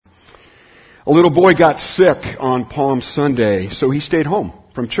A little boy got sick on Palm Sunday, so he stayed home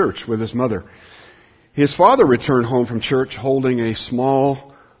from church with his mother. His father returned home from church holding a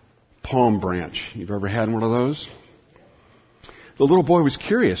small palm branch. You've ever had one of those? The little boy was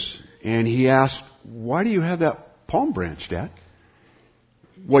curious, and he asked, "Why do you have that palm branch, Dad?"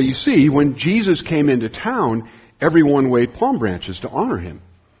 Well, you see, when Jesus came into town, everyone waved palm branches to honor him.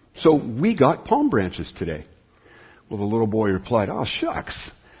 So we got palm branches today. Well, the little boy replied, "Oh,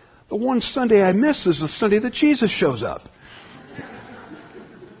 shucks. The one Sunday I miss is the Sunday that Jesus shows up."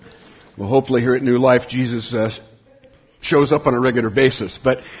 Well, hopefully here at New Life, Jesus shows up on a regular basis.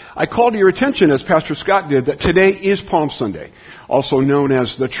 But I call to your attention, as Pastor Scott did, that today is Palm Sunday, also known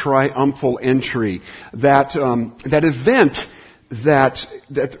as the Triumphal Entry. That event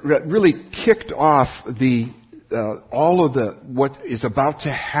that really kicked off all of what is about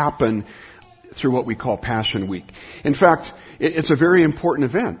to happen through what we call Passion Week. In fact, it's a very important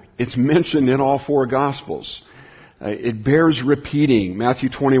event. It's mentioned in all four Gospels. It bears repeating: Matthew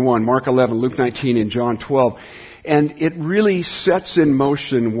 21, Mark 11, Luke 19, and John 12. And it really sets in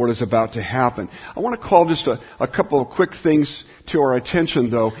motion what is about to happen. I want to call just a couple of quick things to our attention,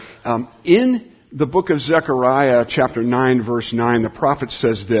 though. In the book of Zechariah, chapter 9, verse 9, the prophet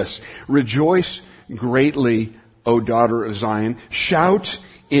says this: "Rejoice greatly, O daughter of Zion. Shout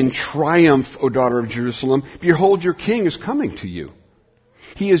in triumph, O daughter of Jerusalem. Behold, your king is coming to you.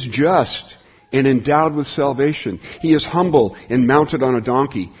 He is just and endowed with salvation. He is humble and mounted on a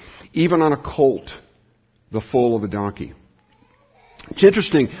donkey, even on a colt, the foal of a donkey." It's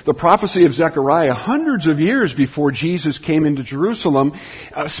interesting, the prophecy of Zechariah, hundreds of years before Jesus came into Jerusalem,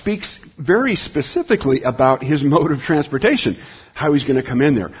 speaks very specifically about his mode of transportation, how he's going to come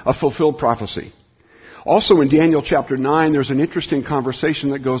in there, a fulfilled prophecy. Also in Daniel chapter 9, there's an interesting conversation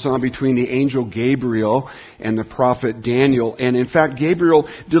that goes on between the angel Gabriel and the prophet Daniel. And in fact, Gabriel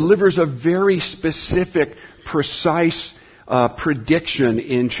delivers a very specific, precise prediction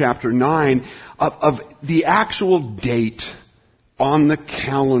in chapter 9 of the actual date on the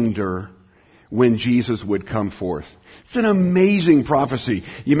calendar when Jesus would come forth. It's an amazing prophecy.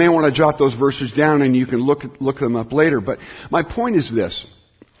 You may want to jot those verses down and you can look them up later. But my point is this.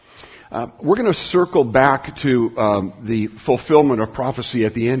 We're going to circle back to the fulfillment of prophecy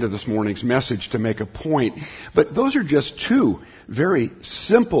at the end of this morning's message to make a point. But those are just two very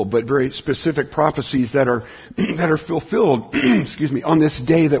simple but very specific prophecies that are fulfilled, on this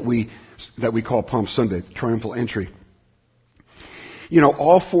day that we call Palm Sunday, the Triumphal Entry. You know,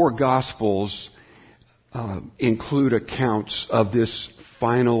 all four Gospels include accounts of this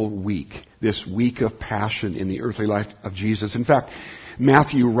final week, this week of passion in the earthly life of Jesus. In fact,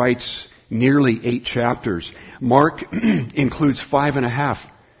 Matthew writes nearly 8 chapters. Mark includes 5.5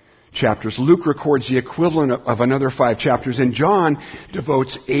 chapters. Luke records the equivalent of another 5 chapters. And John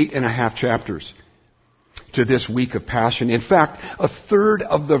devotes 8.5 chapters to this week of passion. In fact, a third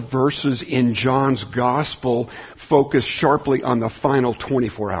of the verses in John's gospel focus sharply on the final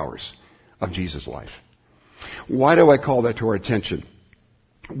 24 hours of Jesus' life. Why do I call that to our attention?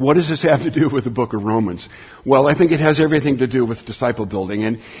 What does this have to do with the book of Romans? Well, I think it has everything to do with disciple building.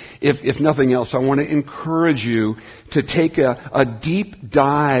 And if nothing else, I want to encourage you to take a deep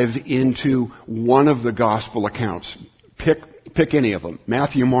dive into one of the gospel accounts. Pick any of them.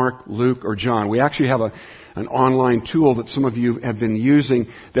 Matthew, Mark, Luke, or John. We actually have an online tool that some of you have been using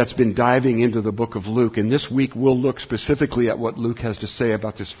that's been diving into the book of Luke. And this week we'll look specifically at what Luke has to say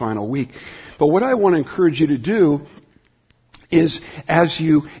about this final week. But what I want to encourage you to do is as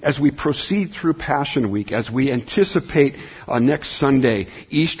we proceed through Passion Week, as we anticipate next Sunday,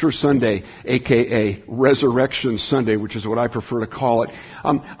 Easter Sunday, aka Resurrection Sunday, which is what I prefer to call it,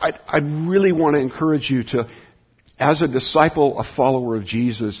 I'd really want to encourage you to, as a disciple, a follower of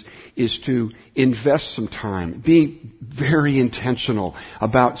Jesus, is to invest some time, be very intentional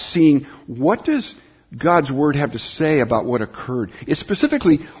about seeing what does God's Word have to say about what occurred. It's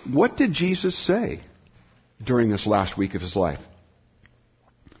specifically, what did Jesus say during this last week of his life?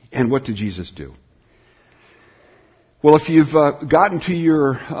 And what did Jesus do? Well, if you've gotten to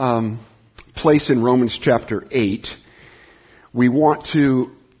your place in Romans chapter 8, we want to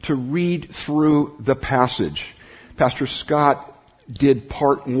read through the passage. Pastor Scott did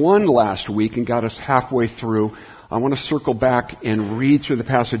part 1 last week and got us halfway through. I want to circle back and read through the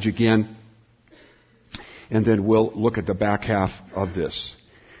passage again, and then we'll look at the back half of this.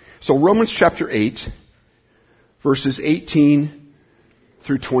 So Romans chapter 8, verses 18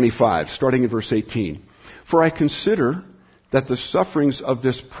 through 25, starting in verse 18. "For I consider that the sufferings of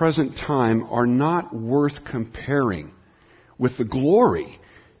this present time are not worth comparing with the glory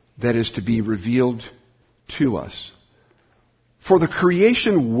that is to be revealed to us. For the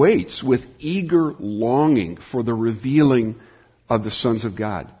creation waits with eager longing for the revealing of the sons of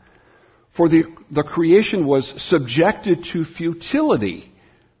God. For the creation was subjected to futility,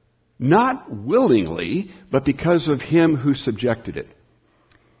 not willingly, but because of him who subjected it,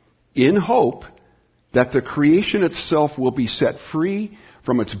 in hope that the creation itself will be set free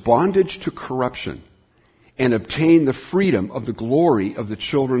from its bondage to corruption and obtain the freedom of the glory of the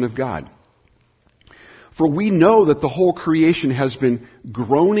children of God. For we know that the whole creation has been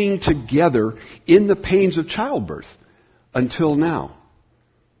groaning together in the pains of childbirth until now.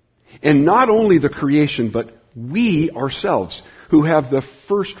 And not only the creation, but we ourselves, who have the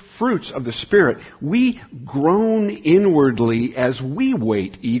first fruits of the Spirit, we groan inwardly as we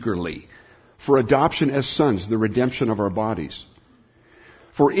wait eagerly for adoption as sons, the redemption of our bodies.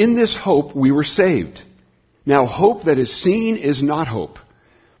 For in this hope we were saved. Now hope that is seen is not hope.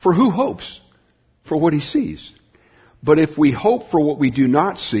 For who hopes for what he sees? But if we hope for what we do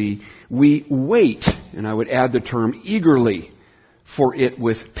not see, we wait, and I would add the term eagerly, for it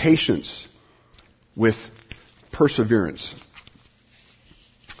with patience, with perseverance.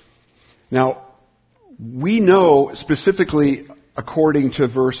 Now, we know specifically, according to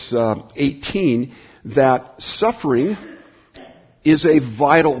verse 18, that suffering is a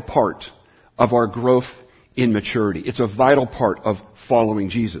vital part of our growth in maturity. It's a vital part of following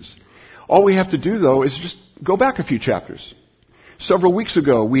Jesus. All we have to do, though, is just go back a few chapters. Several weeks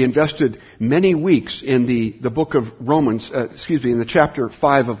ago, we invested many weeks in the book of Romans, in the chapter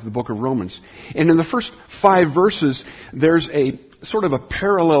 5 of the book of Romans. And in the first 5 verses, there's a sort of a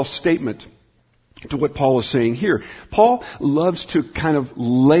parallel statement to what Paul is saying here. Paul loves to kind of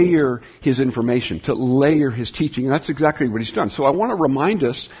layer his information, to layer his teaching, and that's exactly what he's done. So I want to remind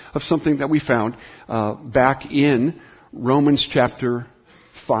us of something that we found back in Romans chapter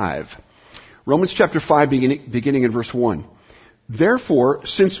 5. Romans chapter 5, beginning in verse 1. Therefore,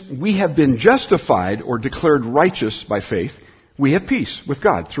 since we have been justified or declared righteous by faith, we have peace with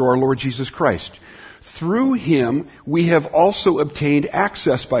God through our Lord Jesus Christ. Through him we have also obtained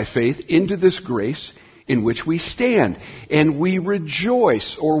access by faith into this grace in which we stand, and we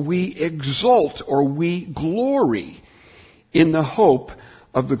rejoice, or we exult, or we glory in the hope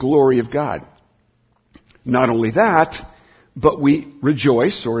of the glory of God. Not only that, but we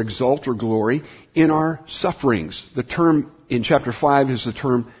rejoice, or exult, or glory in our sufferings. The term in chapter 5 is the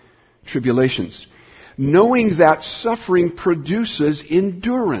term tribulations. Knowing that suffering produces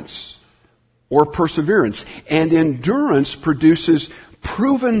endurance, or perseverance. And endurance produces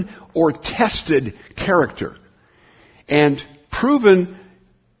proven or tested character. And proven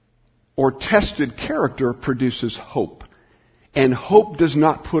or tested character produces hope. And hope does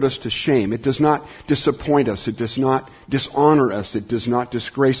not put us to shame. It does not disappoint us. It does not dishonor us. It does not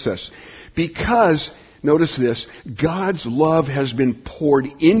disgrace us. Because, notice this, God's love has been poured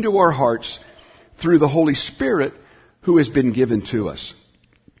into our hearts through the Holy Spirit who has been given to us.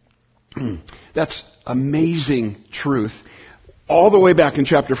 That's amazing truth. All the way back in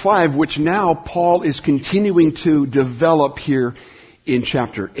chapter 5, which now Paul is continuing to develop here in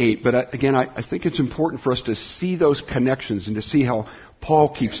chapter 8. But again, I think it's important for us to see those connections and to see how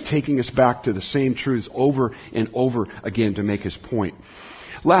Paul keeps taking us back to the same truths over and over again to make his point.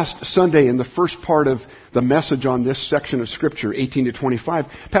 Last Sunday, in the first part of the message on this section of Scripture, 18 to 25,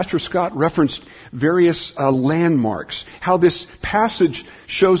 Pastor Scott referenced various landmarks, how this passage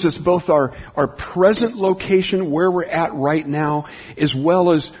shows us both our present location, where we're at right now, as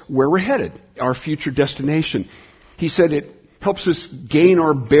well as where we're headed, our future destination. He said it helps us gain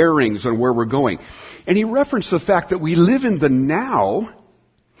our bearings on where we're going. And he referenced the fact that we live in the now,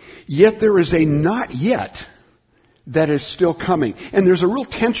 yet there is a not yet that is still coming. And there's a real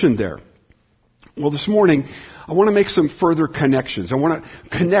tension there. Well, this morning, I want to make some further connections. I want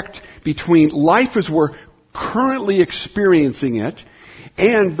to connect between life as we're currently experiencing it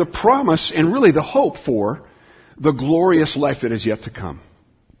and the promise and really the hope for the glorious life that is yet to come.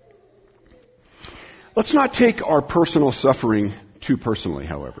 Let's not take our personal suffering too personally,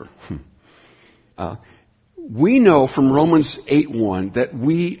 however. We know from Romans 8:1 that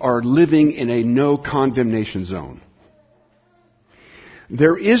we are living in a no condemnation zone.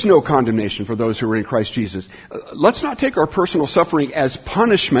 There is no condemnation for those who are in Christ Jesus. Let's not take our personal suffering as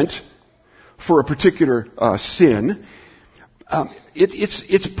punishment for a particular sin.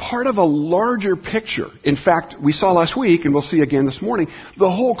 It's part of a larger picture. In fact, we saw last week, and we'll see again this morning,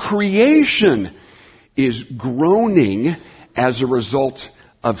 the whole creation is groaning as a result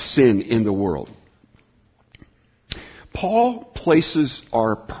of sin in the world. Paul places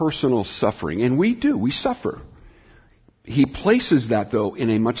our personal suffering, and we suffer. He places that, though,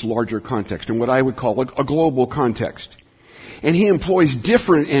 in a much larger context, in what I would call a global context. And he employs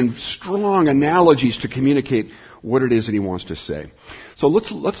different and strong analogies to communicate what it is that he wants to say. So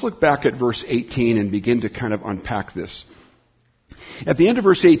let's look back at verse 18 and begin to kind of unpack this. At the end of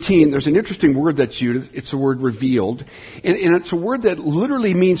verse 18, there's an interesting word that's used. It's the word revealed. And it's a word that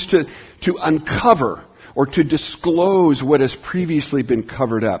literally means to uncover or to disclose what has previously been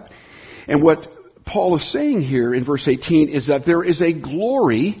covered up. And what Paul is saying here in verse 18 is that there is a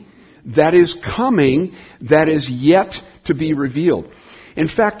glory that is coming that is yet to be revealed. In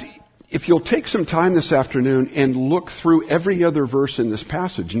fact, if you'll take some time this afternoon and look through every other verse in this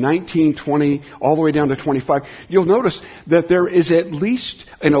passage, 19, 20, all the way down to 25, you'll notice that there is at least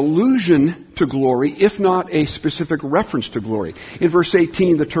an allusion to glory, if not a specific reference to glory. In verse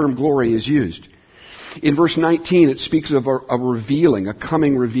 18, the term glory is used. In verse 19, it speaks of a revealing, a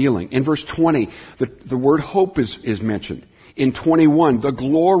coming revealing. In verse 20, the word hope is mentioned. In 21, the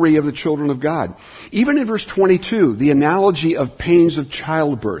glory of the children of God. Even in verse 22, the analogy of pains of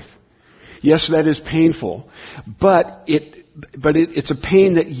childbirth. Yes, that is painful, but it's a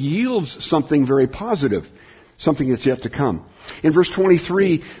pain that yields something very positive, something that's yet to come. In verse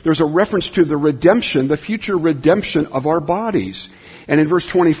 23, there's a reference to the redemption, the future redemption of our bodies. And in verse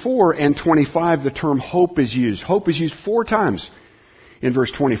 24 and 25, the term hope is used. Hope is used 4 times in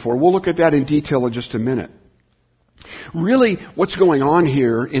verse 24. We'll look at that in detail in just a minute. Really, what's going on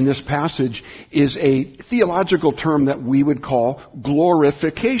here in this passage is a theological term that we would call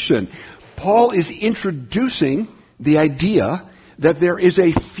glorification. Paul is introducing the idea that there is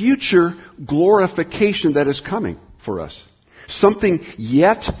a future glorification that is coming for us. Something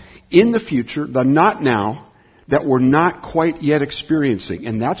yet in the future, the not now, that we're not quite yet experiencing.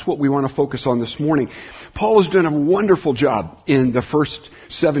 And that's what we want to focus on this morning. Paul has done a wonderful job in the first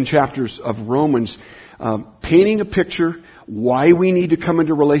 7 chapters of Romans, painting a picture why we need to come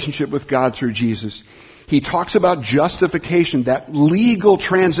into relationship with God through Jesus. He talks about justification, that legal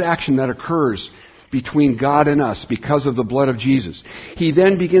transaction that occurs between God and us because of the blood of Jesus. He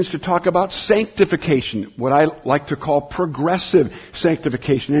then begins to talk about sanctification, what I like to call progressive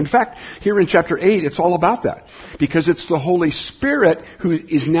sanctification. In fact, here in chapter 8, it's all about that, because it's the Holy Spirit who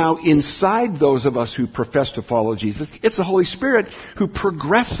is now inside those of us who profess to follow Jesus. It's the Holy Spirit who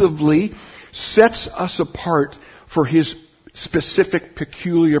progressively sets us apart for His specific,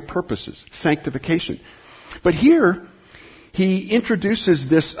 peculiar purposes, sanctification. But here, he introduces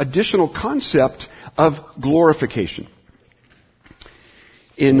this additional concept of glorification.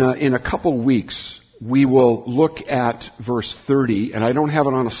 In a couple weeks, we will look at verse 30, and I don't have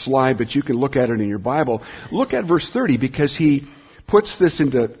it on a slide, but you can look at it in your Bible. Look at verse 30 because he puts this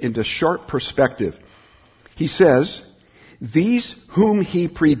into sharp perspective. He says, "These whom he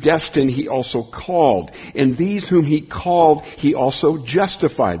predestined, he also called. And these whom he called, he also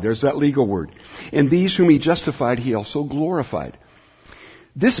justified." There's that legal word. "And these whom he justified, he also glorified."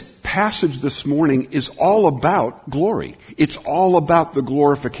 This passage this morning is all about glory. It's all about the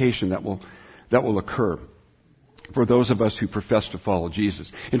glorification that will occur for those of us who profess to follow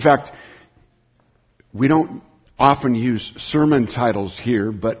Jesus. In fact, we don't often use sermon titles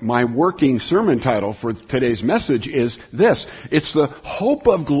here, but my working sermon title for today's message is this. It's the hope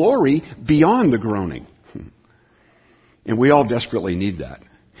of glory beyond the groaning. And we all desperately need that.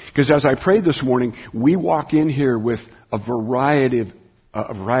 Because as I prayed this morning, we walk in here with a variety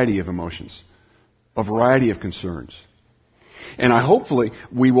of emotions, a variety of concerns. And hopefully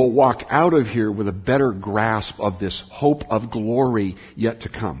we will walk out of here with a better grasp of this hope of glory yet to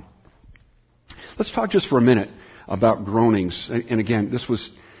come. Let's talk just for a minute about groanings. And again, this was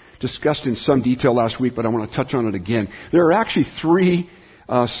discussed in some detail last week, but I want to touch on it again. There are actually 3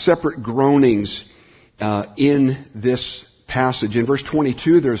 separate groanings in this passage. In verse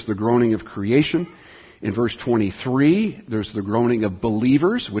 22, there's the groaning of creation. In verse 23, there's the groaning of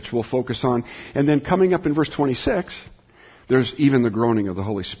believers, which we'll focus on. And then coming up in verse 26, there's even the groaning of the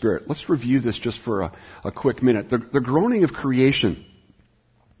Holy Spirit. Let's review this just for a quick minute. The groaning of creation.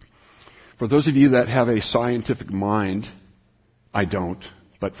 For those of you that have a scientific mind, I don't,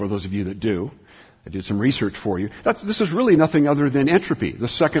 but for those of you that do, I did some research for you. This is really nothing other than entropy, the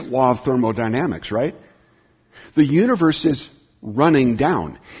second law of thermodynamics, right? The universe is running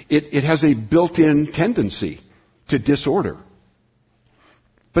down. It has a built-in tendency to disorder.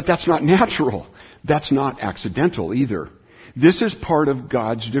 But that's not natural. That's not accidental either. This is part of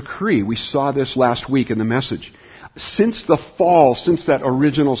God's decree. We saw this last week in the message. Since the fall, since that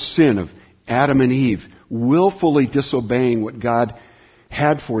original sin of Adam and Eve willfully disobeying what God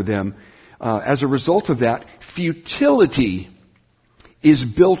had for them, as a result of that, futility is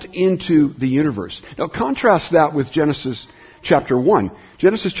built into the universe. Now contrast that with Genesis chapter 1.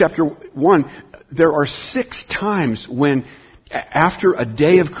 Genesis chapter 1, there are 6 times when After a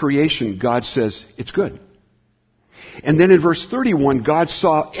day of creation, God says, it's good. And then in verse 31, God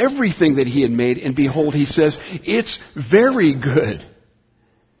saw everything that He had made, and behold, He says, it's very good.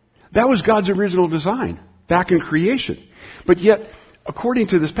 That was God's original design back in creation. But yet, according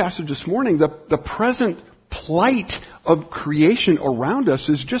to this passage this morning, the present plight of creation around us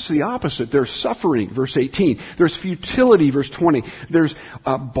is just the opposite. There's suffering, verse 18. There's futility, verse 20. There's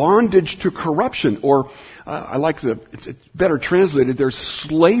bondage to corruption, or it's better translated, there's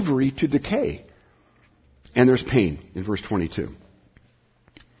slavery to decay. And there's pain in verse 22.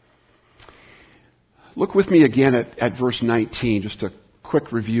 Look with me again at verse 19, just a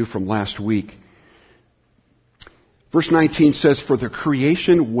quick review from last week. Verse 19 says, for the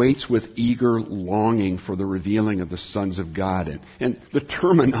creation waits with eager longing for the revealing of the sons of God. And the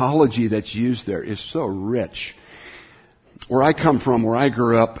terminology that's used there is so rich. Where I come from, where I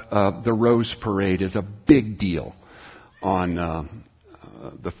grew up, the Rose Parade is a big deal on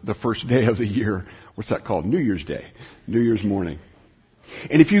the first day of the year. What's that called? New Year's Day. New Year's morning.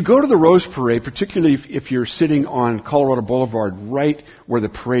 And if you go to the Rose Parade, particularly if you're sitting on Colorado Boulevard, right where the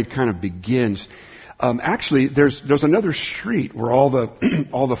parade kind of begins, actually there's another street where all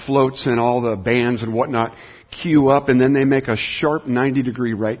the floats and all the bands and whatnot queue up, and then they make a sharp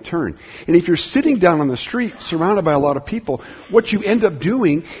 90-degree right turn. And if you're sitting down on the street surrounded by a lot of people, what you end up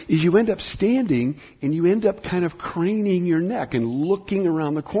doing is you end up standing and you end up kind of craning your neck and looking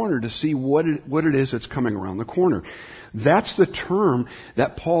around the corner to see what it is that's coming around the corner. That's the term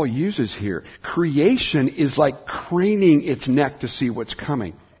that Paul uses here. Creation is like craning its neck to see what's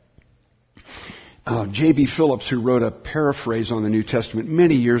coming. J.B. Phillips, who wrote a paraphrase on the New Testament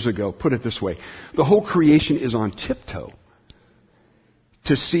many years ago, put it this way: the whole creation is on tiptoe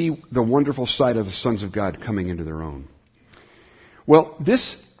to see the wonderful sight of the sons of God coming into their own. Well,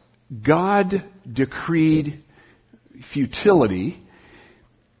 this God-decreed futility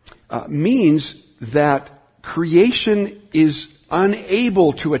means that creation is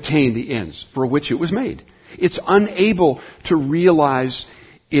unable to attain the ends for which it was made. It's unable to realize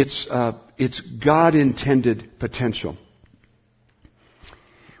its God-intended potential.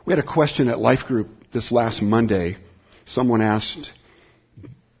 We had a question at Life Group this last Monday. Someone asked,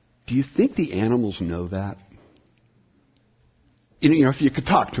 do you think the animals know that? You know, if you could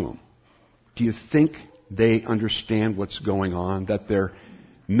talk to them, do you think they understand what's going on, that they're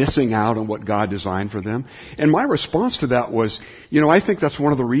missing out on what God designed for them? And my response to that was, I think that's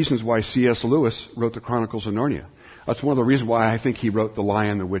one of the reasons why C.S. Lewis wrote the Chronicles of Narnia. That's one of the reasons why I think he wrote The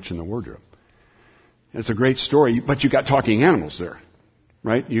Lion, the Witch, and the Wardrobe. It's a great story, but you got talking animals there,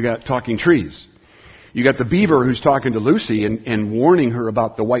 right? You got talking trees. You got the beaver who's talking to Lucy and warning her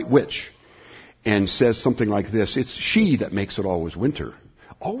about the White Witch, and says something like this: it's she that makes it always winter.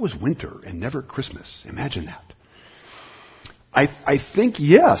 Always winter and never Christmas. Imagine that. I think,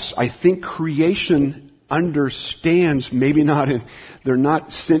 yes, I think creation understands, maybe not, they're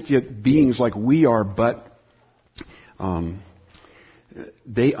not sentient beings like we are, but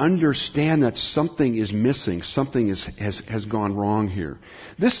they understand that something is missing, something has gone wrong here.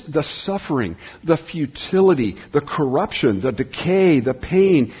 The suffering, the futility, the corruption, the decay, the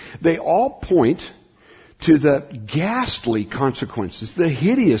pain, they all point to the ghastly consequences, the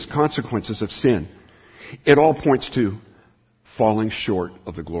hideous consequences of sin. It all points to falling short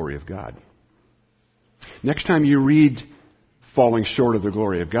of the glory of God. Next time you read falling short of the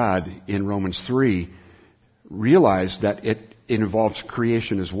glory of God in Romans 3, realize that it involves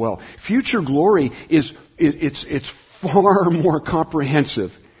creation as well. Future glory it's far more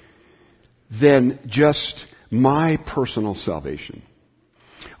comprehensive than just my personal salvation.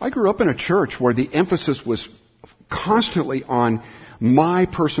 I grew up in a church where the emphasis was constantly on my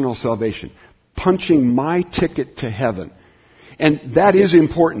personal salvation, punching my ticket to heaven. And that is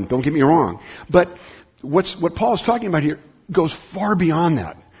important, don't get me wrong. But what Paul is talking about here goes far beyond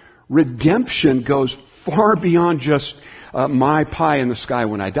that. Redemption goes far beyond just my pie in the sky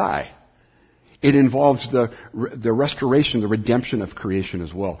when I die. It involves the restoration, the redemption of creation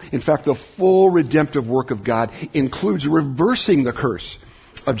as well. In fact, the full redemptive work of God includes reversing the curse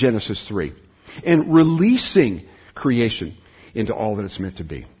of Genesis 3 and releasing creation into all that it's meant to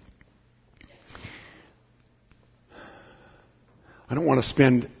be. I don't want to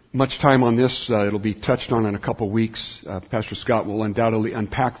spend much time on this. It'll be touched on in a couple of weeks. Pastor Scott will undoubtedly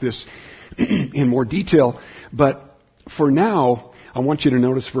unpack this in more detail. But for now, I want you to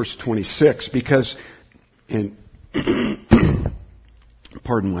notice verse 26 because, and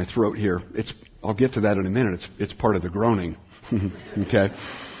pardon my throat here, I'll get to that in a minute. It's part of the groaning. Okay?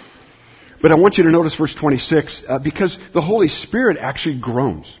 But I want you to notice verse 26 because the Holy Spirit actually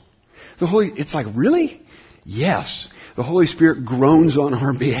groans. It's like, really? Yes. The Holy Spirit groans on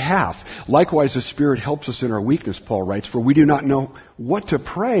our behalf. Likewise, the Spirit helps us in our weakness, Paul writes, for we do not know what to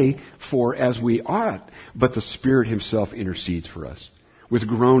pray for as we ought, but the Spirit himself intercedes for us with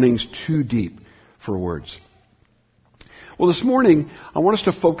groanings too deep for words. Well, this morning, I want us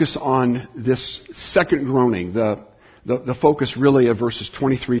to focus on this second groaning, the focus really of verses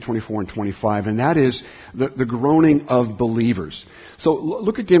 23, 24, and 25, and that is the groaning of believers. So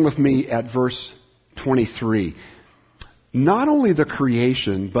look again with me at verse 23. Not only the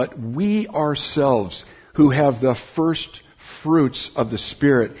creation, but we ourselves who have the first fruits of the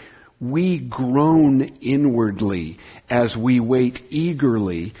Spirit, we groan inwardly as we wait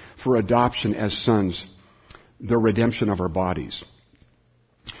eagerly for adoption as sons, the redemption of our bodies.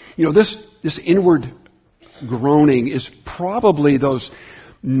 You know, this inward groaning is probably those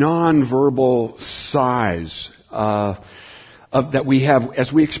nonverbal sighs that we have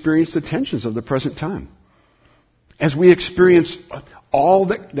as we experience the tensions of the present time. As we experience all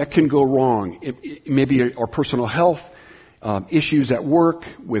that can go wrong, maybe our personal health, issues at work,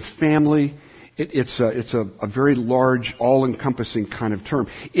 with family. It's a very large, all-encompassing kind of term.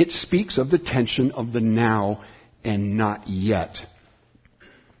 It speaks of the tension of the now and not yet.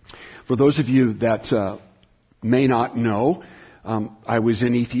 For those of you that may not know, I was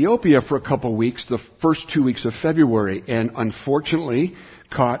in Ethiopia for a couple of weeks, the first 2 weeks of February, and unfortunately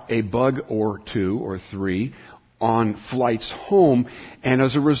caught a bug or two or three on flights home, and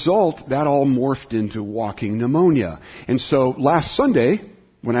as a result, that all morphed into walking pneumonia. And so last Sunday,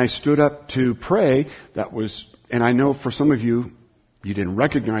 when I stood up to pray, that was, and I know for some of you, you didn't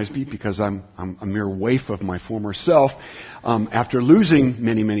recognize me because I'm a mere waif of my former self after losing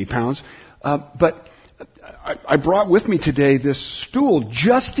many, many pounds. But I brought with me today this stool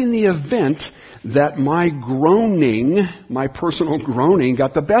just in the event that my groaning, my personal groaning,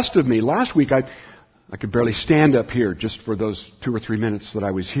 got the best of me. Last week I could barely stand up here just for those 2 or 3 minutes that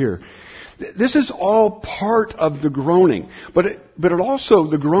I was here. This is all part of the groaning, but it also,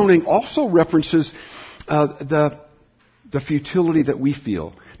 the groaning also references the futility that we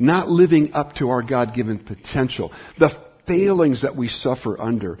feel, not living up to our God-given potential, the failings that we suffer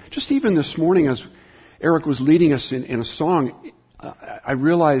under. Just even this morning, as Eric was leading us in a song, I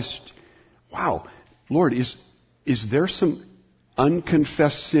realized, wow, Lord, is there some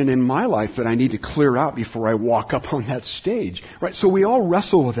unconfessed sin in my life that I need to clear out before I walk up on that stage? Right? So we all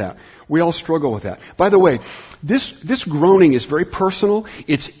wrestle with that. We all struggle with that. By the way, this groaning is very personal.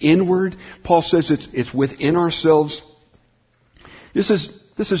 It's inward. Paul says it's within ourselves. This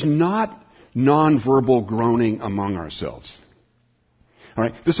is not nonverbal groaning among ourselves. All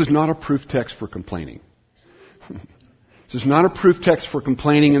right? This is not a proof text for complaining. This is not a proof text for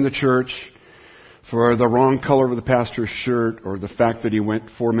complaining in the church, for the wrong color of the pastor's shirt, or the fact that he went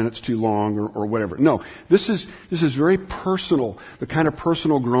 4 minutes too long, or whatever. No, this is very personal, the kind of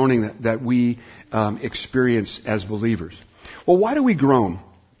personal groaning that we experience as believers. Well, why do we groan?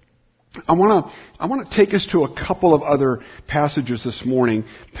 I want to take us to a couple of other passages this morning,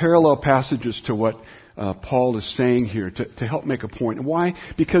 parallel passages to what Paul is saying here to help make a point. Why?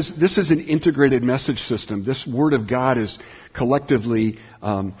 Because this is an integrated message system. This Word of God is collectively,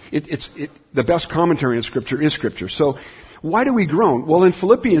 the best commentary in Scripture is Scripture. So why do we groan? Well, in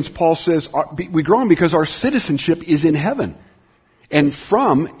Philippians, Paul says we groan because our citizenship is in heaven. And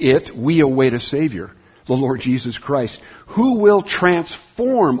from it we await a Savior, the Lord Jesus Christ, who will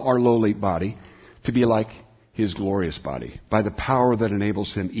transform our lowly body to be like His glorious body, by the power that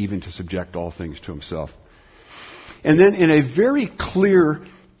enables Him even to subject all things to Himself. And then in a very clear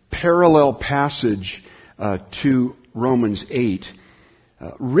parallel passage to Romans 8,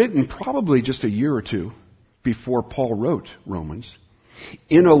 written probably just a year or two before Paul wrote Romans,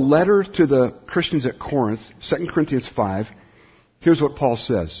 in a letter to the Christians at Corinth, 2 Corinthians 5, here's what Paul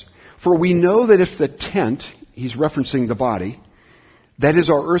says. For we know that if the tent, he's referencing the body, that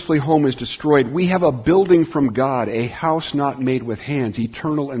is, our earthly home is destroyed, we have a building from God, a house not made with hands,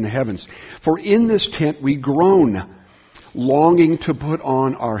 eternal in the heavens. For in this tent we groan, longing to put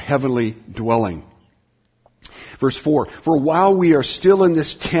on our heavenly dwelling. Verse 4, for while we are still in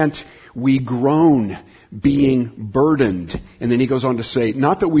this tent, we groan, being burdened. And then he goes on to say,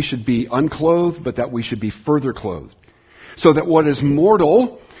 not that we should be unclothed, but that we should be further clothed, so that what is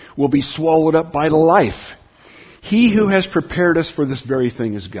mortal will be swallowed up by life. He who has prepared us for this very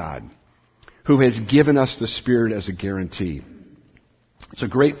thing is God, who has given us the Spirit as a guarantee. It's a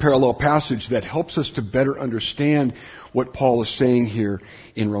great parallel passage that helps us to better understand what Paul is saying here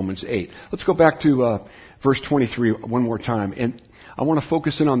in Romans 8. Let's go back to verse 23 one more time. And I want to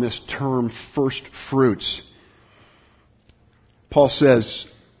focus in on this term, first fruits. Paul says,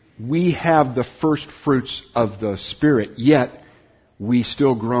 we have the first fruits of the Spirit, yet we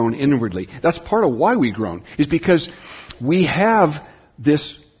still groan inwardly. That's part of why we groan, is because we have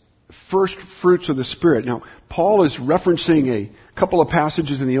this first fruits of the Spirit. Now, Paul is referencing a couple of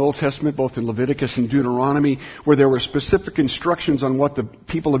passages in the Old Testament, both in Leviticus and Deuteronomy, where there were specific instructions on what the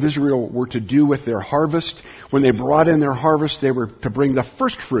people of Israel were to do with their harvest. When they brought in their harvest, they were to bring the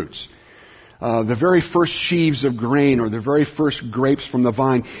first fruits, the very first sheaves of grain or the very first grapes from the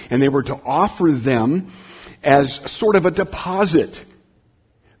vine, and they were to offer them as sort of a deposit,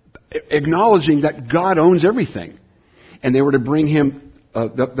 acknowledging that God owns everything. And they were to bring him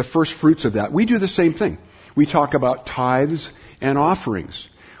the first fruits of that. We do the same thing. We talk about tithes and offerings.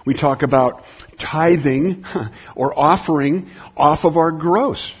 We talk about tithing or offering off of our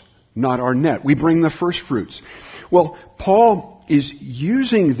gross, not our net. We bring the first fruits. Well, Paul is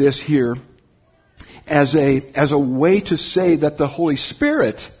using this here as a way to say that the Holy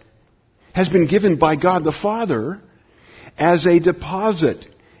Spirit has been given by God the Father as a deposit,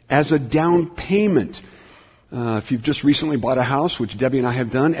 as a down payment. If you've just recently bought a house, which Debbie and I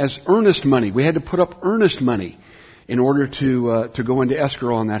have done, as earnest money. We had to put up earnest money in order to go into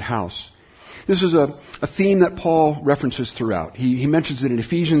escrow on that house. This is a theme that Paul references throughout. He mentions it in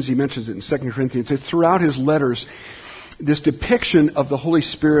Ephesians, he mentions it in 2 Corinthians. It's throughout his letters, this depiction of the Holy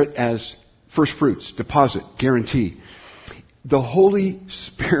Spirit as first fruits, deposit, guarantee. The Holy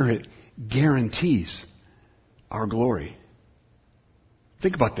Spirit guarantees our glory.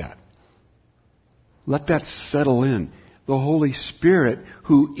 Think about that. Let that settle in. The Holy Spirit,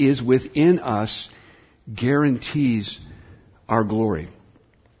 who is within us, guarantees our glory.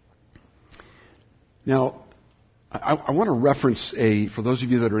 Now, I want to reference for those of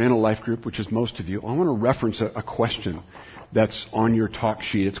you that are in a life group, which is most of you, I want to reference a question that's on your talk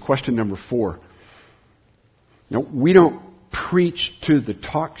sheet. It's question number 4. Now, we don't preach to the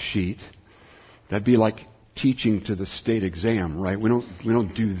talk sheet. That'd be like teaching to the state exam, right? We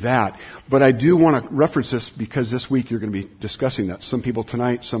don't do that. But I do want to reference this because this week you're going to be discussing that. Some people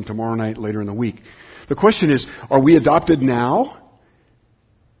tonight, some tomorrow night, later in the week. The question is, are we adopted now?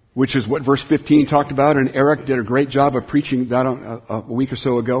 Which is what verse 15 talked about, and Eric did a great job of preaching that a week or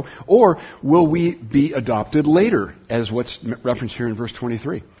so ago. Or will we be adopted later, as what's referenced here in verse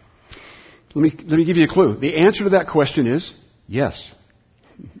 23? Let me give you a clue. The answer to that question is yes.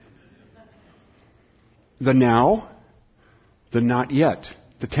 The now, the not yet,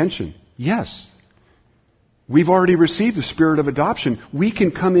 the tension. Yes. We've already received the spirit of adoption. We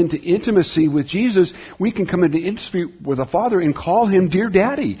can come into intimacy with Jesus. We can come into intimacy with the Father and call him Dear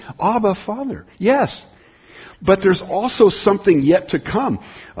Daddy, Abba, Father. Yes. But there's also something yet to come.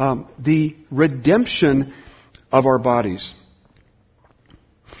 The redemption of our bodies.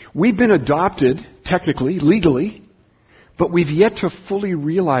 We've been adopted, technically, legally, but we've yet to fully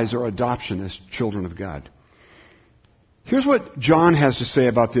realize our adoption as children of God. Here's what John has to say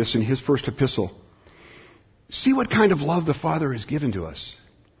about this in his first epistle. See what kind of love the Father has given to us,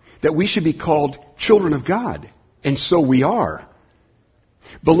 that we should be called children of God, and so we are.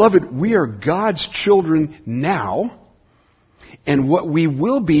 Beloved, we are God's children now, and what we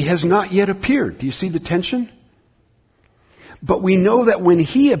will be has not yet appeared. Do you see the tension? But we know that when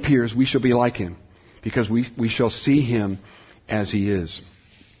he appears, we shall be like him, because we shall see him as he is.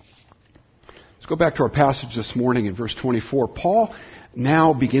 Let's go back to our passage this morning in verse 24. Paul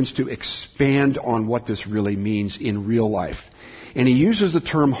now begins to expand on what this really means in real life. And he uses the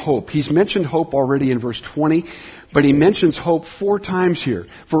term hope. He's mentioned hope already in verse 20, but he mentions hope 4 times here.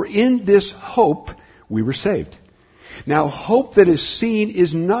 For in this hope we were saved. Now, hope that is seen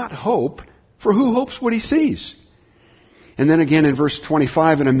is not hope, for who hopes what he sees? And then again in verse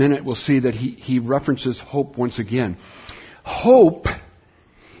 25, in a minute, we'll see that he references hope once again. Hope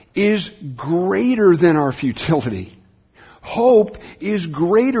is greater than our futility. Hope is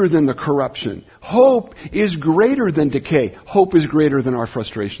greater than the corruption. Hope is greater than decay. Hope is greater than our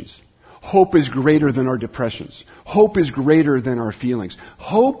frustrations. Hope is greater than our depressions. Hope is greater than our feelings.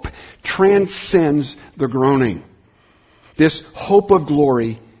 Hope transcends the groaning. This hope of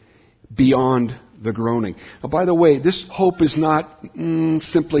glory beyond the groaning. Now, by the way, this hope is not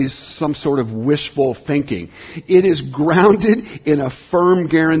simply some sort of wishful thinking. It is grounded in a firm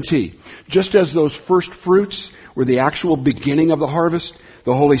guarantee. Just as those first fruits were the actual beginning of the harvest,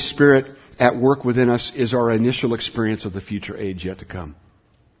 the Holy Spirit at work within us is our initial experience of the future age yet to come.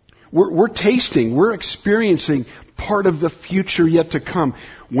 We're tasting, we're experiencing part of the future yet to come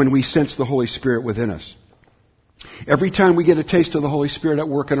when we sense the Holy Spirit within us. Every time we get a taste of the Holy Spirit at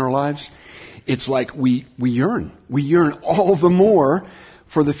work in our lives, it's like we yearn. We yearn all the more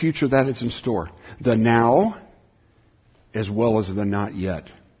for the future that is in store. The now as well as the not yet.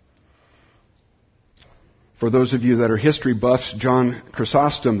 For those of you that are history buffs, John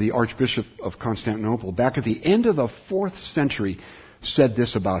Chrysostom, the Archbishop of Constantinople, back at the end of the 4th century, said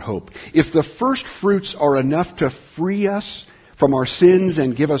this about hope. If the first fruits are enough to free us from our sins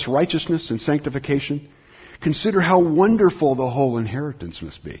and give us righteousness and sanctification, consider how wonderful the whole inheritance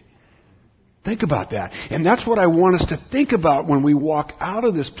must be. Think about that. And that's what I want us to think about when we walk out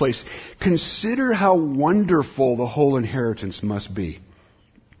of this place. Consider how wonderful the whole inheritance must be.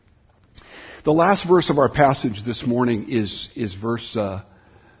 The last verse of our passage this morning is verse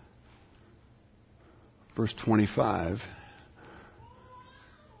 25.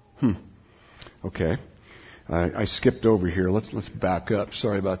 Okay. I skipped over here. Let's back up.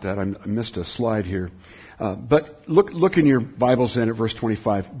 Sorry about that. I missed a slide here. But look in your Bibles then at verse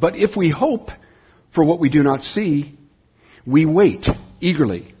 25. But if we hope for what we do not see, we wait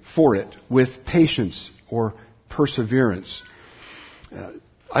eagerly for it with patience or perseverance.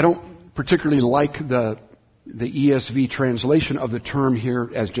 I don't particularly like the ESV translation of the term here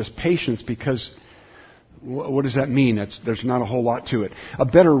as just patience, because what does that mean? There's not a whole lot to it. A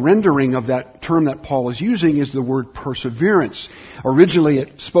better rendering of that term that Paul is using is the word perseverance. Originally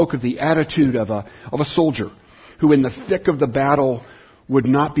it spoke of the attitude of a soldier who in the thick of the battle would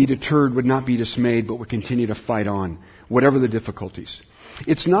not be deterred, would not be dismayed, but would continue to fight on, whatever the difficulties.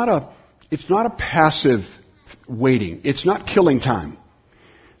 It's not a passive waiting. It's not killing time,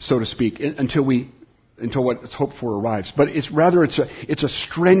 so to speak, until what's hoped for arrives. But it's a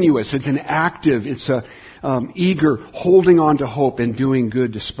strenuous, it's an active, it's a eager holding on to hope and doing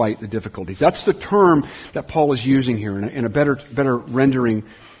good despite the difficulties. That's the term that Paul is using here, and a better rendering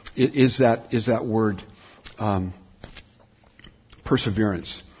is that word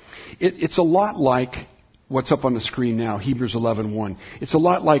perseverance. It's a lot like what's up on the screen now, Hebrews 11:1. It's a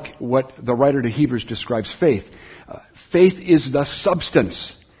lot like what the writer to Hebrews describes faith. Faith is the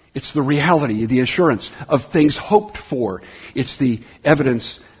substance. It's the reality, the assurance of things hoped for. It's the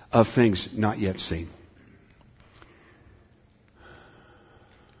evidence of things not yet seen.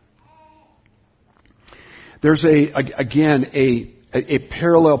 There's a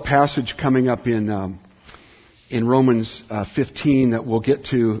parallel passage coming up in Romans 15 that we'll get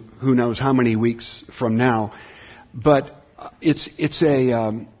to who knows how many weeks from now, but it's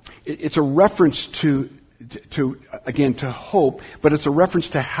a reference to hope, but it's a reference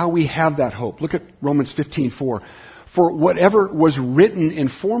to how we have that hope. Look at Romans 15:4. For whatever was written in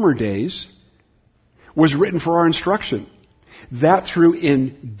former days was written for our instruction, that through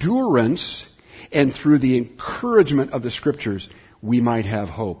endurance and through the encouragement of the Scriptures we might have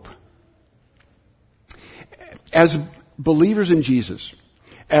hope. As believers in Jesus,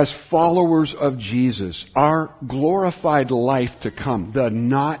 as followers of Jesus, our glorified life to come, the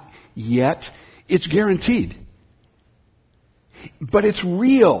not yet, it's guaranteed. But it's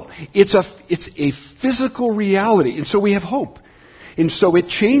real. It's a physical reality. And so we have hope. And so it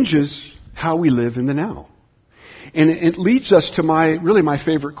changes how we live in the now. And it leads us to my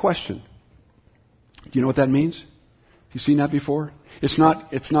favorite question. Do you know what that means? Have you seen that before? It's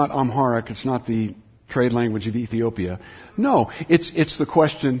not Amharic. It's not the trade language of Ethiopia. No, it's the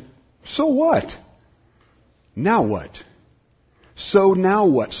question, so what? Now what? So now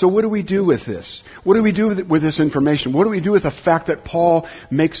what? So what do we do with this? What do we do with this information? What do we do with the fact that Paul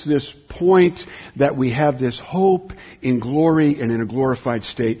makes this point that we have this hope in glory and in a glorified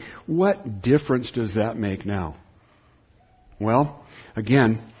state? What difference does that make now? Well,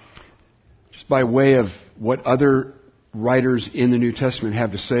 again, just by way of what other writers in the New Testament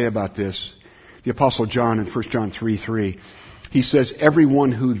have to say about this, the Apostle John in 1 John 3:3, he says,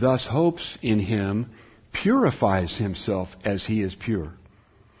 everyone who thus hopes in him purifies himself as he is pure.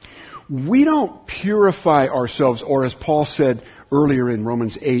 We don't purify ourselves, or as Paul said earlier in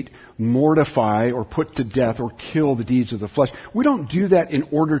Romans 8, mortify or put to death or kill the deeds of the flesh. We don't do that in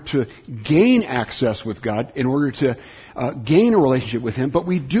order to gain access with God, in order to gain a relationship with Him, but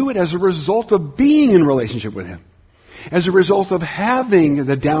we do it as a result of being in relationship with Him, as a result of having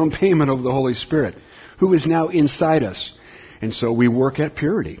the down payment of the Holy Spirit, who is now inside us. And so we work at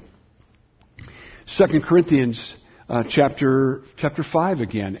purity. 2 Corinthians chapter 5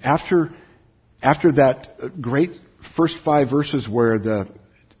 again. After that great first 5 verses where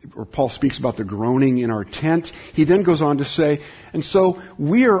Paul speaks about the groaning in our tent, he then goes on to say, and so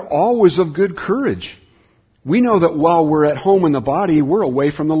we are always of good courage. We know that while we're at home in the body, we're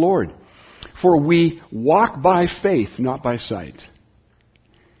away from the Lord. For we walk by faith, not by sight.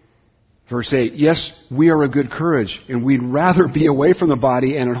 Verse 8, yes, we are of good courage, and we'd rather be away from the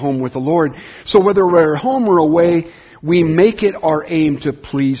body and at home with the Lord. So whether we're at home or away, we make it our aim to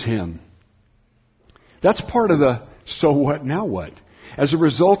please Him. That's part of the so what, now what? As a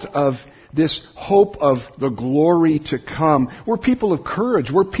result of this hope of the glory to come. We're people of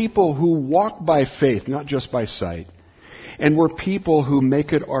courage. We're people who walk by faith, not just by sight. And we're people who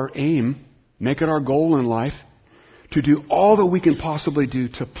make it our aim, make it our goal in life, to do all that we can possibly do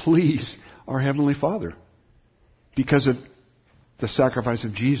to please our Heavenly Father because of the sacrifice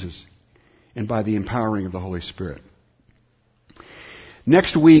of Jesus and by the empowering of the Holy Spirit.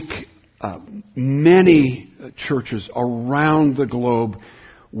 Next week, many churches around the globe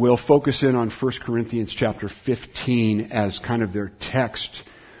will focus in on 1 Corinthians chapter 15 as kind of their text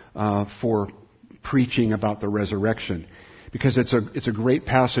for preaching about the resurrection, because it's a great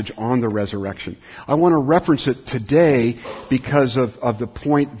passage on the resurrection. I want to reference it today because of the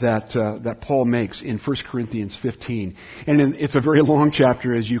point that Paul makes in 1 Corinthians 15. And it's a very long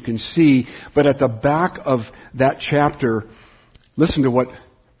chapter, as you can see, but at the back of that chapter, listen to what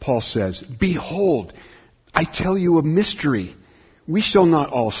Paul says. Behold, I tell you a mystery. We shall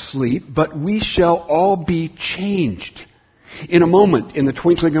not all sleep, but we shall all be changed. In a moment, in the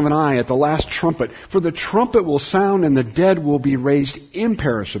twinkling of an eye, at the last trumpet. For the trumpet will sound, and the dead will be raised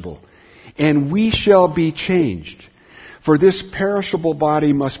imperishable, and we shall be changed. For this perishable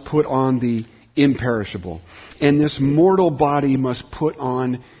body must put on the imperishable, and this mortal body must put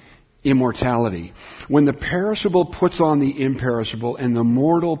on immortality. When the perishable puts on the imperishable, and the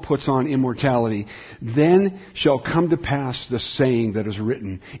mortal puts on immortality, then shall come to pass the saying that is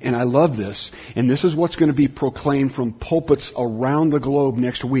written. And I love this, and this is what's going to be proclaimed from pulpits around the globe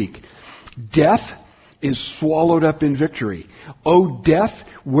next week. Death is swallowed up in victory. O death,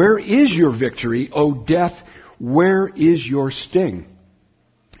 where is your victory? O death, where is your sting?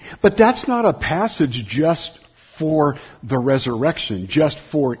 But that's not a passage just for the resurrection, just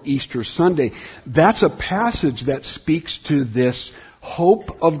for Easter Sunday. That's a passage that speaks to this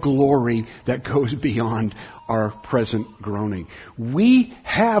hope of glory that goes beyond our present groaning. We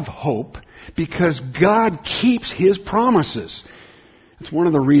have hope because God keeps His promises. It's one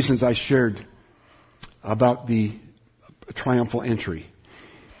of the reasons I shared about the triumphal entry.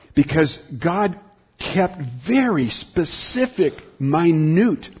 Because God kept very specific,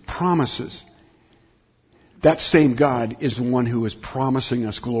 minute promises. That same God is the one who is promising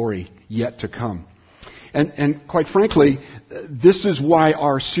us glory yet to come. And quite frankly, this is why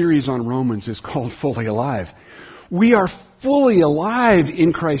our series on Romans is called Fully Alive. We are fully alive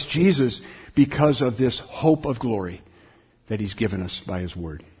in Christ Jesus because of this hope of glory that He's given us by His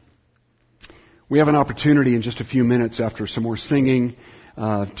Word. We have an opportunity in just a few minutes after some more singing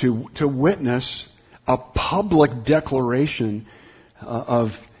to witness a public declaration of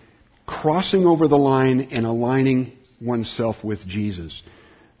crossing over the line and aligning oneself with Jesus,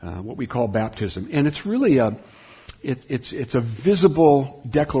 what we call baptism. And it's really it's a visible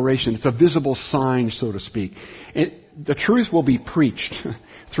declaration. It's a visible sign, so to speak. The truth will be preached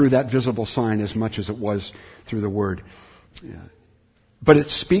through that visible sign as much as it was through the Word. But it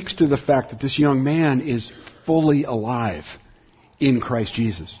speaks to the fact that this young man is fully alive in Christ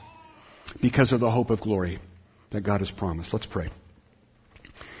Jesus because of the hope of glory that God has promised. Let's pray.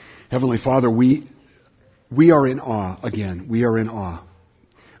 Heavenly Father, we are in awe again. We are in awe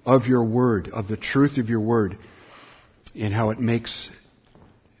of your Word, of the truth of your Word, and how it makes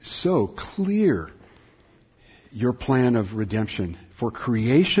so clear your plan of redemption for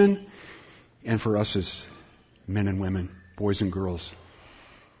creation and for us as men and women, boys and girls.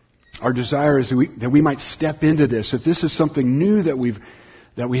 Our desire is that we might step into this. If this is something new that we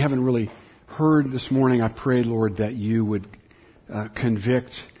haven't really heard this morning, I pray, Lord, that you would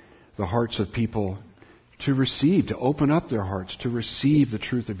convict the hearts of people to receive, to open up their hearts, to receive the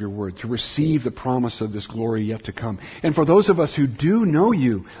truth of your Word, to receive the promise of this glory yet to come. And for those of us who do know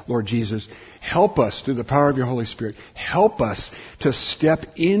you, Lord Jesus, help us through the power of your Holy Spirit. Help us to step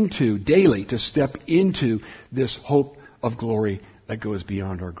into this hope of glory that goes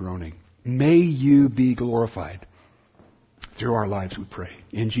beyond our groaning. May you be glorified through our lives, we pray.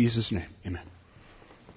 In Jesus' name, amen.